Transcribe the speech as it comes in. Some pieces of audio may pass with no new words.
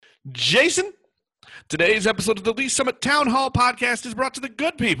Jason, today's episode of the Lee's Summit Town Hall podcast is brought to the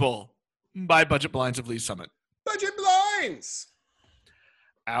good people by Budget Blinds of Lee's Summit. Budget Blinds!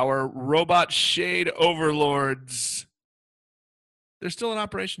 Our robot shade overlords. They're still in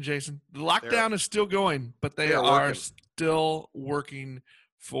operation, Jason. The lockdown is still going, but they are still working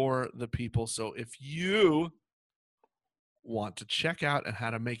for the people. So if you want to check out and how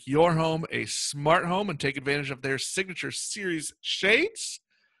to make your home a smart home and take advantage of their signature series shades,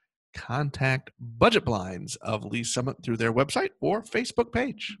 contact Budget Blinds of Lee's Summit through their website or Facebook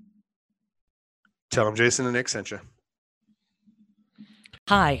page. Tell them Jason and Nick sent you.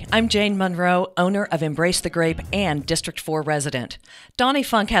 Hi, I'm Jane Monroe, owner of Embrace the Grape and District 4 resident. Donnie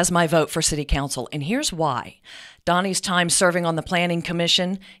Funk has my vote for City Council, and here's why. Donnie's time serving on the Planning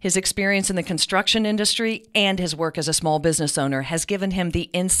Commission, his experience in the construction industry, and his work as a small business owner has given him the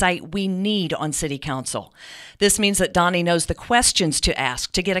insight we need on City Council. This means that Donnie knows the questions to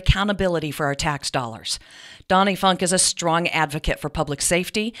ask to get accountability for our tax dollars. Donnie Funk is a strong advocate for public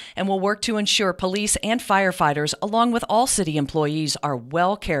safety and will work to ensure police and firefighters, along with all city employees, are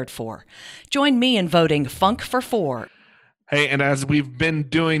well cared for. Join me in voting Funk for 4. Hey, and as we've been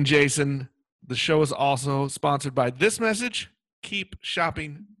doing, Jason, the show is also sponsored by this message: keep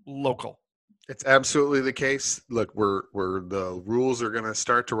shopping local. It's absolutely the case. Look, the rules are going to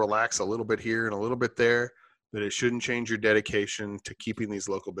start to relax a little bit here and a little bit there, but it shouldn't change your dedication to keeping these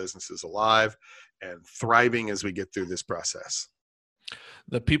local businesses alive and thriving as we get through this process.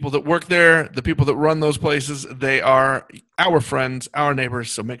 The people that work there, the people that run those places, they are our friends, our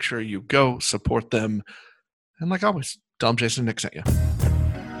neighbors, so make sure you go support them. And like always, tell them Jason and Nick sent you.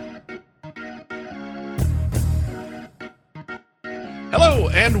 Hello,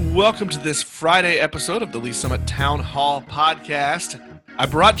 and welcome to this Friday episode of the Lee's Summit Town Hall podcast. I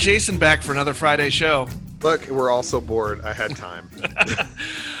brought Jason back for another Friday show. Look, we're all so bored. I had time.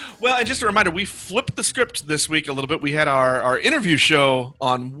 Well, and just a reminder, we flipped the script this week a little bit. We had our interview show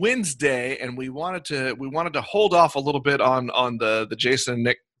on Wednesday, and we wanted to hold off a little bit on the Jason and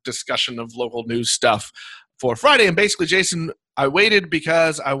Nick discussion of local news stuff for Friday. And basically, Jason, I waited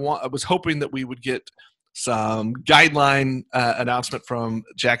because I was hoping that we would get some guideline announcement from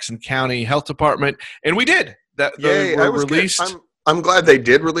Jackson County Health Department, and we did. Yay, were released. I'm glad they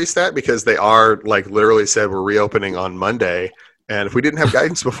did release that, because they are, like, literally said we're reopening on Monday. And if we didn't have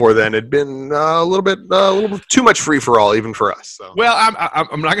guidance before then, it'd been a little bit too much free for all, even for us. So. Well,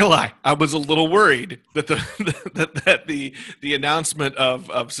 I'm not gonna lie. I was a little worried that the announcement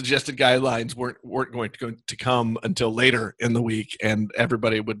of suggested guidelines weren't going to come until later in the week, and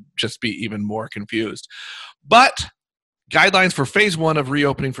everybody would just be even more confused. But guidelines for phase 1 of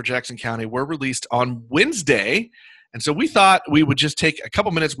reopening for Jackson County were released on Wednesday. And so we thought we would just take a couple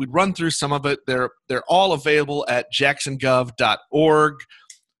minutes. We'd run through some of it. They're all available at jacksongov.org.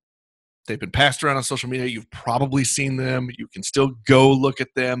 They've been passed around on social media. You've probably seen them. You can still go look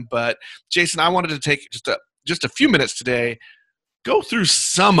at them. But Jason, I wanted to take just a few minutes today, go through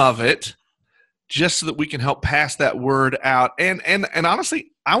some of it, just so that we can help pass that word out. And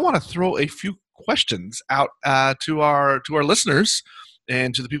honestly, I want to throw a few questions out to our listeners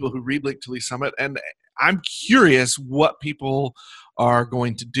and to the people who read Link to Lee's Summit. And I'm curious what people are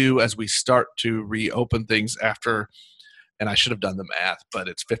going to do as we start to reopen things after, and I should have done the math, but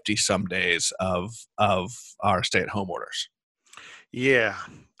it's 50-some days of our stay-at-home orders. Yeah.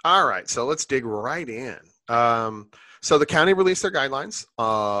 All right. So let's dig right in. So the county released their guidelines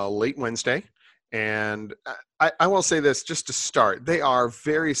late Wednesday. And I will say this just to start. They are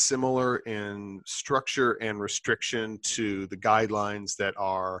very similar in structure and restriction to the guidelines that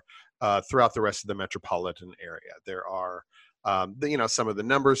are throughout the rest of the metropolitan area. There are, some of the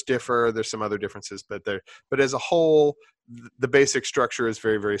numbers differ. There's some other differences, but as a whole, the basic structure is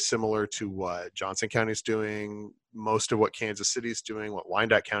very, very similar to what Johnson County is doing, most of what Kansas City is doing, what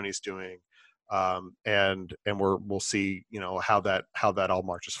Wyandotte County is doing, and we'll see, how that all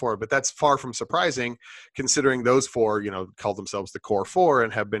marches forward. But that's far from surprising, considering those four, call themselves the core four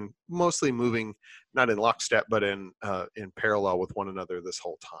and have been mostly moving not in lockstep, but in parallel with one another this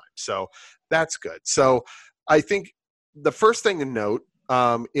whole time. So that's good. So I think the first thing to note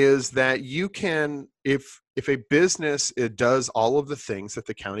is that you can, if a business does all of the things that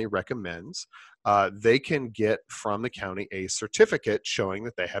the county recommends, they can get from the county a certificate showing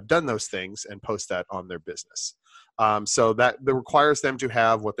that they have done those things and post that on their business. So that requires them to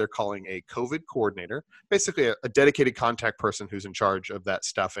have what they're calling a COVID coordinator, basically a dedicated contact person who's in charge of that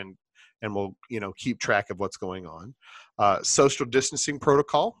stuff and will keep track of what's going on. Social distancing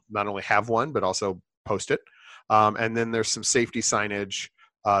protocol, not only have one but also post it. And then there's some safety signage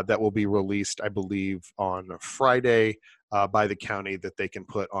that will be released, I believe, on Friday by the county that they can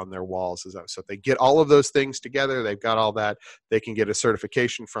put on their walls. So if they get all of those things together, they've got all that, they can get a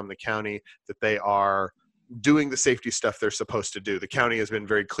certification from the county that they are doing the safety stuff they're supposed to do. The county has been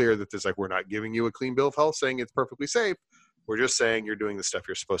very clear that there's like, we're not giving you a clean bill of health saying it's perfectly safe. We're just saying you're doing the stuff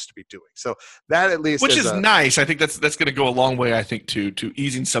you're supposed to be doing. So that at least, which is nice. I think that's going to go a long way. I think to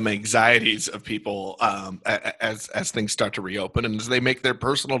easing some anxieties of people as things start to reopen and as they make their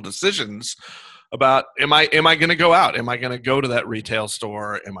personal decisions about am I going to go out? Am I going to go to that retail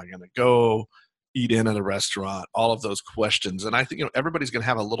store? Am I going to go eat in at a restaurant? All of those questions, and I think everybody's going to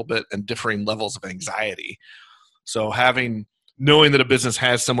have a little bit and differing levels of anxiety. So knowing that a business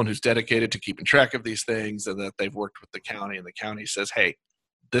has someone who's dedicated to keeping track of these things and that they've worked with the county and the county says, hey,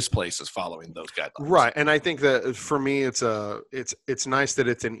 this place is following those guidelines. Right. And I think that for me, it's nice that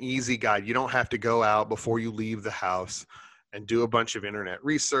it's an easy guide. You don't have to go out before you leave the house and do a bunch of internet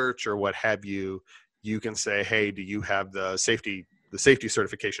research or what have you. You can say, hey, do you have the safety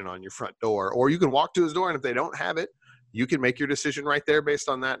certification on your front door? Or you can walk to his door, and if they don't have it, you can make your decision right there based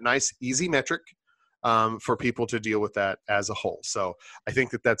on that nice, easy metric. For people to deal with that as a whole. So I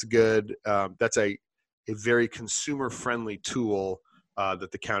think that that's good. That's a very consumer-friendly tool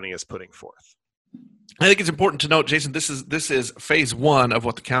that the county is putting forth. I think it's important to note, Jason, this is phase one of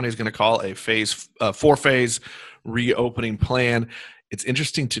what the county is going to call a four-phase reopening plan. It's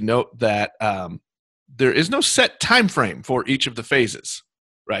interesting to note that there is no set time frame for each of the phases,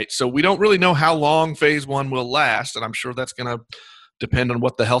 right? So we don't really know how long phase one will last, and I'm sure that's going to depend on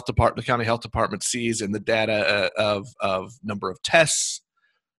what the county health department sees in the data of number of tests,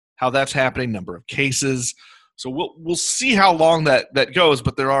 how that's happening, number of cases. So we'll see how long that goes.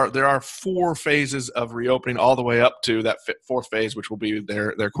 But there are 4 phases of reopening all the way up to that 4th phase, which will be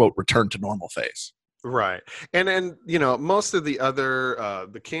their quote return to normal phase. Right, and most of the other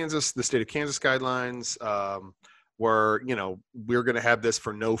the state of Kansas guidelines. Where we're going to have this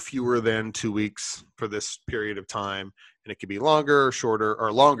for no fewer than 2 weeks for this period of time, and it could be longer or shorter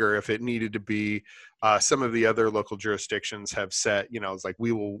or longer if it needed to be. Some of the other local jurisdictions have set, it's like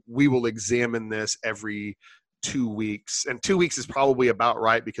we will examine this every 2 weeks, and 2 weeks is probably about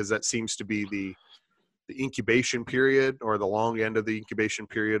right because that seems to be the incubation period or the long end of the incubation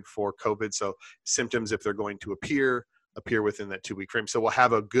period for COVID. So symptoms, if they're going to appear within that 2 week frame. So we'll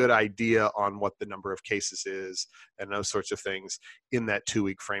have a good idea on what the number of cases is and those sorts of things in that 2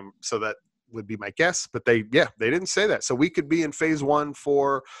 week frame. So that would be my guess, but they didn't say that. So we could be in phase one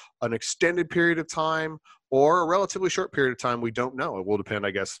for an extended period of time or a relatively short period of time. We don't know. It will depend,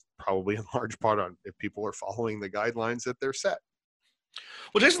 I guess, probably in large part on if people are following the guidelines that they're set.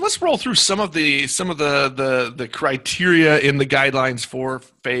 Well, Jason, let's roll through some of the criteria in the guidelines for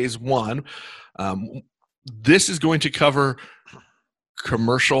phase one. This is going to cover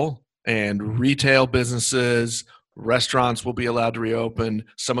commercial and retail businesses. Restaurants will be allowed to reopen.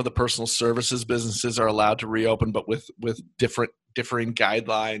 Some of the personal services businesses are allowed to reopen, but with differing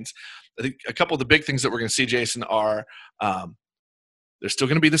guidelines. I think a couple of the big things that we're going to see, Jason, are there's still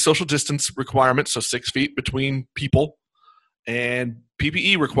going to be the social distance requirement, so 6 feet between people, and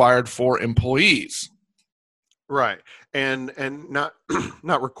PPE required for employees. Right, and not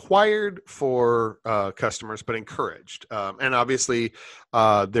not required for customers, but encouraged. And obviously,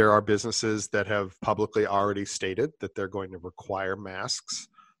 there are businesses that have publicly already stated that they're going to require masks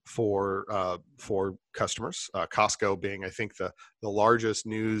for customers. Costco being, I think, the largest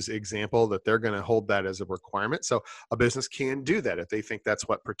news example that they're going to hold that as a requirement. So a business can do that if they think that's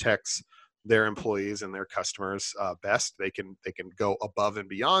what protects their employees and their customers best. They can go above and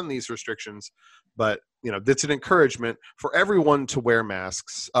beyond these restrictions, but that's an encouragement for everyone to wear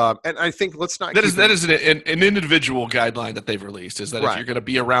masks. And I think let's not. That is an individual guideline that they've released. Is that If you're going to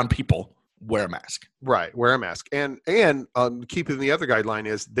be around people, wear a mask. Right, wear a mask. And keeping the other guideline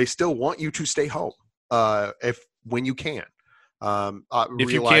is they still want you to stay home when you can.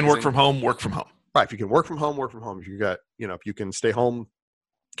 If you can work from home, work from home. Right. If you can work from home, work from home. If you got if you can stay home,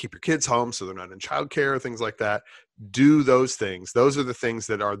 keep your kids home so they're not in childcare, things like that. Do those things. Those are the things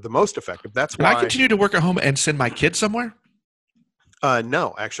that are the most effective. That's why. Can I continue to work at home and send my kids somewhere?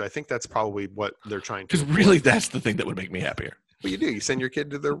 No, actually, I think that's probably what they're trying to. Because really, that's the thing that would make me happier. Well, you do. You send your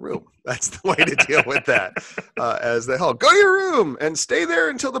kid to their room. That's the way to deal with that. As they go to your room and stay there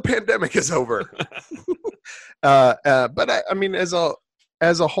until the pandemic is over. But I mean, as a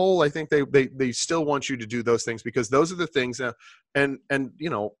whole, I think they still want you to do those things because those are the things. And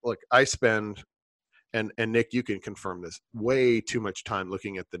look, I spend, and Nick, you can confirm this, way too much time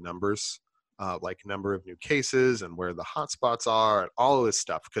looking at the numbers like number of new cases and where the hotspots are and all of this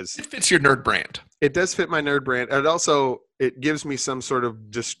stuff, because It fits your nerd brand. it does fit my nerd brand. And also it gives me some sort of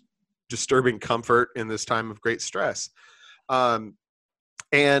disturbing comfort in this time of great stress.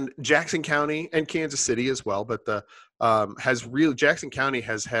 And Jackson County and Kansas City as well, but Jackson County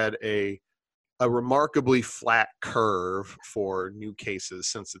has had a remarkably flat curve for new cases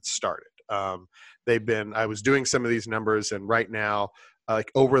since it started. I was doing some of these numbers, and right now,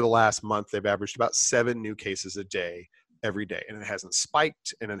 like over the last month, they've averaged about 7 new cases a day every day, and it hasn't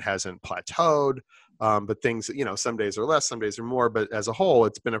spiked and it hasn't plateaued. But things, some days are less, some days are more, but as a whole,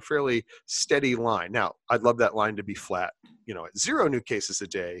 it's been a fairly steady line. Now, I'd love that line to be flat, at 0 new cases a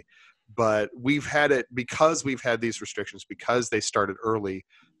day, but we've had it because we've had these restrictions, because they started early,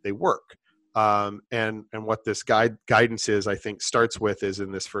 they work. And what this guidance is, I think, starts with is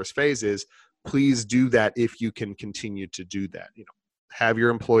in this first phase is please do that if you can continue to do that. Have your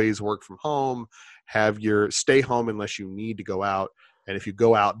employees work from home, stay home unless you need to go out. And if you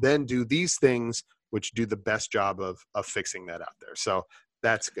go out, then do these things, which do the best job of fixing that out there. So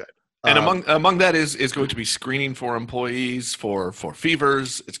that's good. And among that is going to be screening for employees for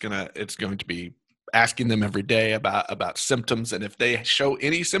fevers. It's going to be asking them every day about symptoms, and if they show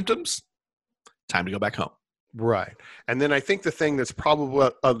any symptoms, time to go back home. Right. And then I think the thing that's probably,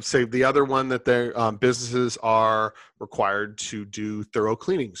 say the other one that their businesses are required to do thorough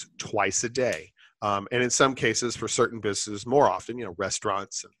cleanings twice a day. And in some cases for certain businesses more often,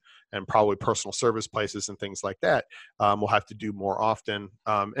 restaurants and probably personal service places and things like that will have to do more often.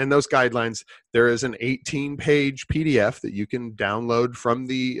 And those guidelines, there is an 18-page PDF that you can download from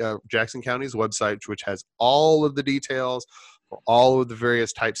the Jackson County's website, which has all of the details for all of the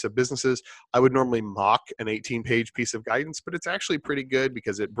various types of businesses. I would normally mock an 18-page piece of guidance, but it's actually pretty good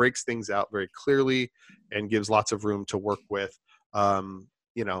because it breaks things out very clearly and gives lots of room to work with.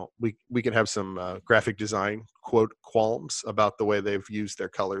 We can have some graphic design qualms about the way they've used their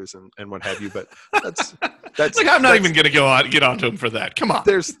colors and what have you, but that's like, I'm not even going to get onto them for that. Come on.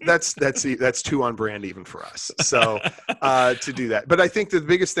 That's too on brand even for us. So to do that, but I think the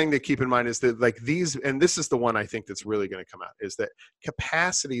biggest thing to keep in mind is that like these, and this is the one I think that's really going to come out, is that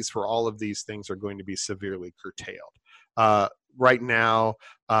capacities for all of these things are going to be severely curtailed. Right now,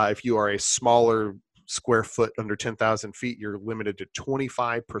 if you are a smaller square foot under 10,000 feet, you're limited to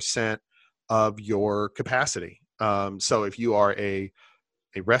 25% of your capacity. So if you are a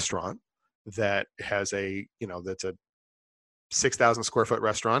restaurant that has that's a 6,000 square foot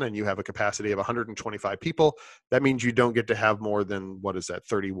restaurant and you have a capacity of 125 people, that means you don't get to have more than,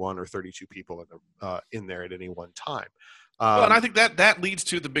 31 or 32 people in there at any one time. Well, and I think that leads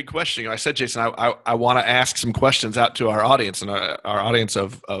to the big question. I said, Jason, I want to ask some questions out to our audience, and our audience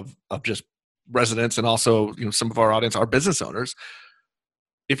of just residents, and also some of our audience are business owners.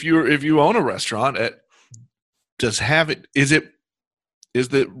 If you own a restaurant, is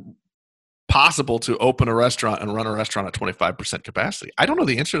it possible to open a restaurant and run a restaurant at 25% capacity? I don't know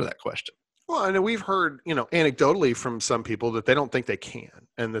the answer to that question. Well, I know we've heard, anecdotally from some people that they don't think they can,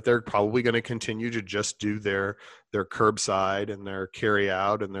 and that they're probably going to continue to just do their curbside and their carry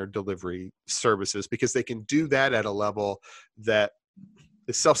out and their delivery services because they can do that at a level that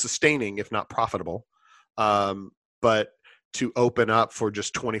is self-sustaining, if not profitable. But to open up for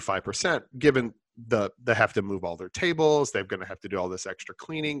just 25%, given they have to move all their tables, they're going to have to do all this extra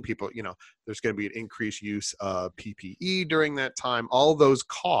cleaning. People, there's going to be an increased use of PPE during that time. All those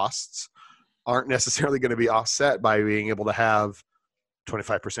costs aren't necessarily going to be offset by being able to have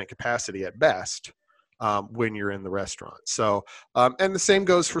 25% capacity at best when you're in the restaurant. So, and the same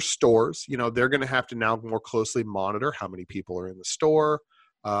goes for stores. They're going to have to now more closely monitor how many people are in the store,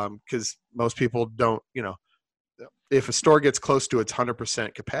 because most people don't, if a store gets close to its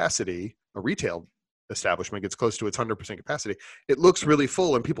 100% capacity, a retail establishment gets close to its 100% capacity, it looks really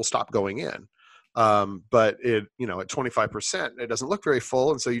full and people stop going in. But at 25%, it doesn't look very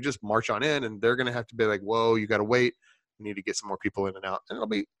full. And so you just march on in, and they're going to have to be like, whoa, you got to wait. We need to get some more people in and out. And it'll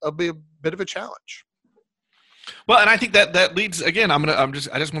be a bit of a challenge. Well, and I think that leads again. I just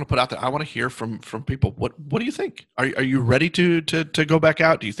want to put out there. I want to hear from people. What do you think? Are you ready to go back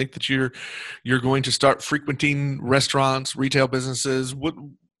out? Do you think that you're going to start frequenting restaurants, retail businesses?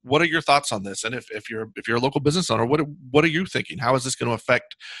 What are your thoughts on this? And if you're a local business owner, what are you thinking? How is this going to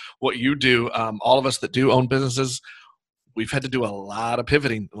affect what you do? All of us that do own businesses, we've had to do a lot of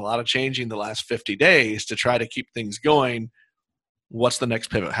pivoting, a lot of changing the last 50 days to try to keep things going. What's the next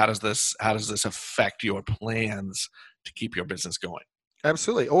pivot? How does this affect your plans to keep your business going?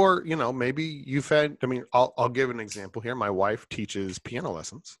 Absolutely. Or, maybe you've had, I'll give an example here. My wife teaches piano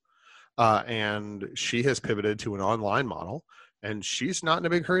lessons, and she has pivoted to an online model, and she's not in a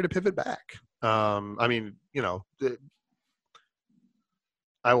big hurry to pivot back. I mean,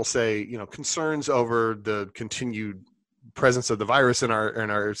 I will say, concerns over the continued presence of the virus in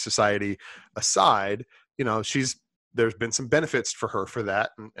our society aside, there's been some benefits for her for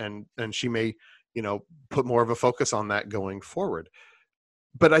that, and she may, put more of a focus on that going forward.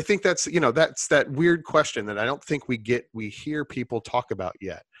 But I think that's that weird question that I don't think we hear people talk about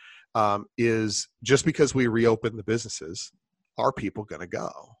yet. Is just because we reopen the businesses, are people going to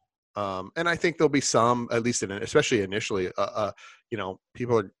go? And I think there'll be some, at least especially initially,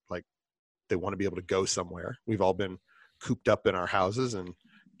 people are like, they want to be able to go somewhere. We've all been cooped up in our houses and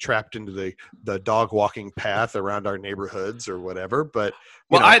trapped into the dog walking path around our neighborhoods or whatever. But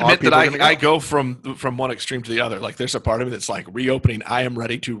I admit that I go from one extreme to the other. Like, there's a part of me that's like, reopening, I am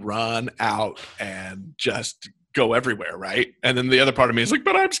ready to run out and just go everywhere, right? And then the other part of me is like,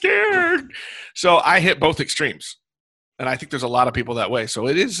 but I'm scared. So I hit both extremes. And I think there's a lot of people that way. So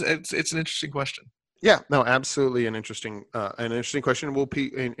it's an interesting question. Yeah, no, absolutely an interesting question.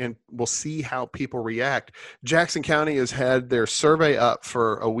 We'll see how people react. Jackson County has had their survey up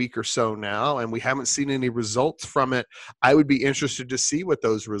for a week or so now, and we haven't seen any results from it. I would be interested to see what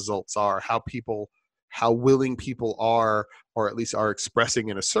those results are, how willing people are, or at least are expressing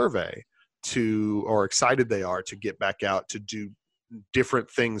in a survey or excited they are to get back out to do different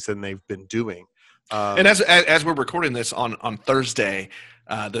things than they've been doing. And as we're recording this on Thursday,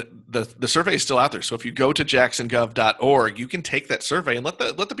 the survey is still out there. So if you go to jacksongov.org, you can take that survey and let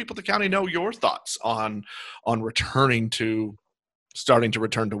the people of the county know your thoughts on starting to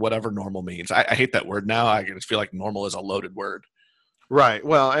return to whatever normal means. I hate that word now. I just feel like normal is a loaded word. Right.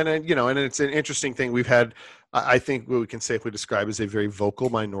 Well, and it's an interesting thing. We've had, I think what we can safely describe as a very vocal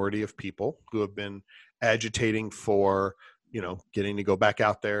minority of people who have been agitating for, getting to go back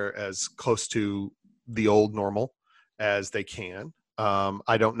out there as close to the old normal as they can.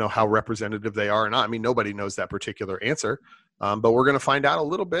 I don't know how representative they are or not. I mean, nobody knows that particular answer, but we're going to find out a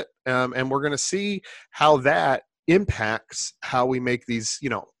little bit, and we're going to see how that impacts how we make these,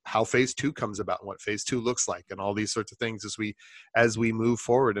 how phase 2 comes about and what phase 2 looks like and all these sorts of things as we move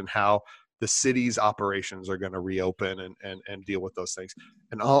forward, and how the city's operations are going to reopen and deal with those things.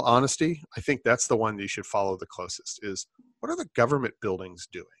 In all honesty, I think that's the one that you should follow the closest is, what are the government buildings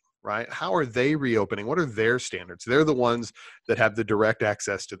doing, right? How are they reopening? What are their standards? They're the ones that have the direct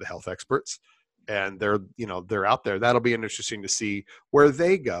access to the health experts, and they're out there. That'll be interesting to see where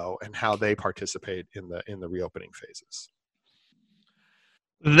they go and how they participate in the reopening phases.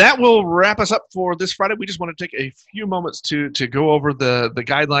 That will wrap us up for this Friday. We just want to take a few moments to go over the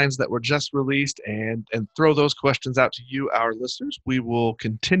guidelines that were just released and throw those questions out to you, our listeners. We will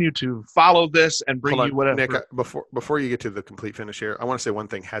continue to follow this and bring you whatever. Nick, before you get to the complete finish here, I want to say one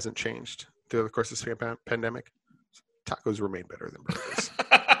thing hasn't changed through the course of this pandemic. Tacos remain better than burgers.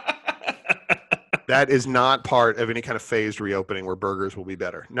 That is not part of any kind of phased reopening where burgers will be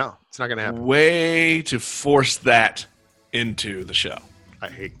better. No, it's not going to happen. Way to force that into the show.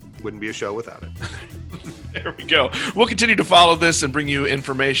 Wouldn't be a show without it. There we go. We'll continue to follow this and bring you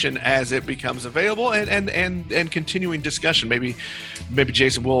information as it becomes available, and continuing discussion. Maybe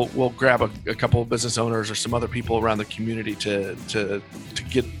Jason, we'll grab a couple of business owners or some other people around the community to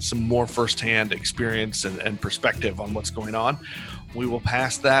get some more firsthand experience and perspective on what's going on. We will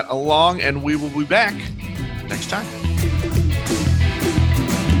pass that along, and we will be back next time.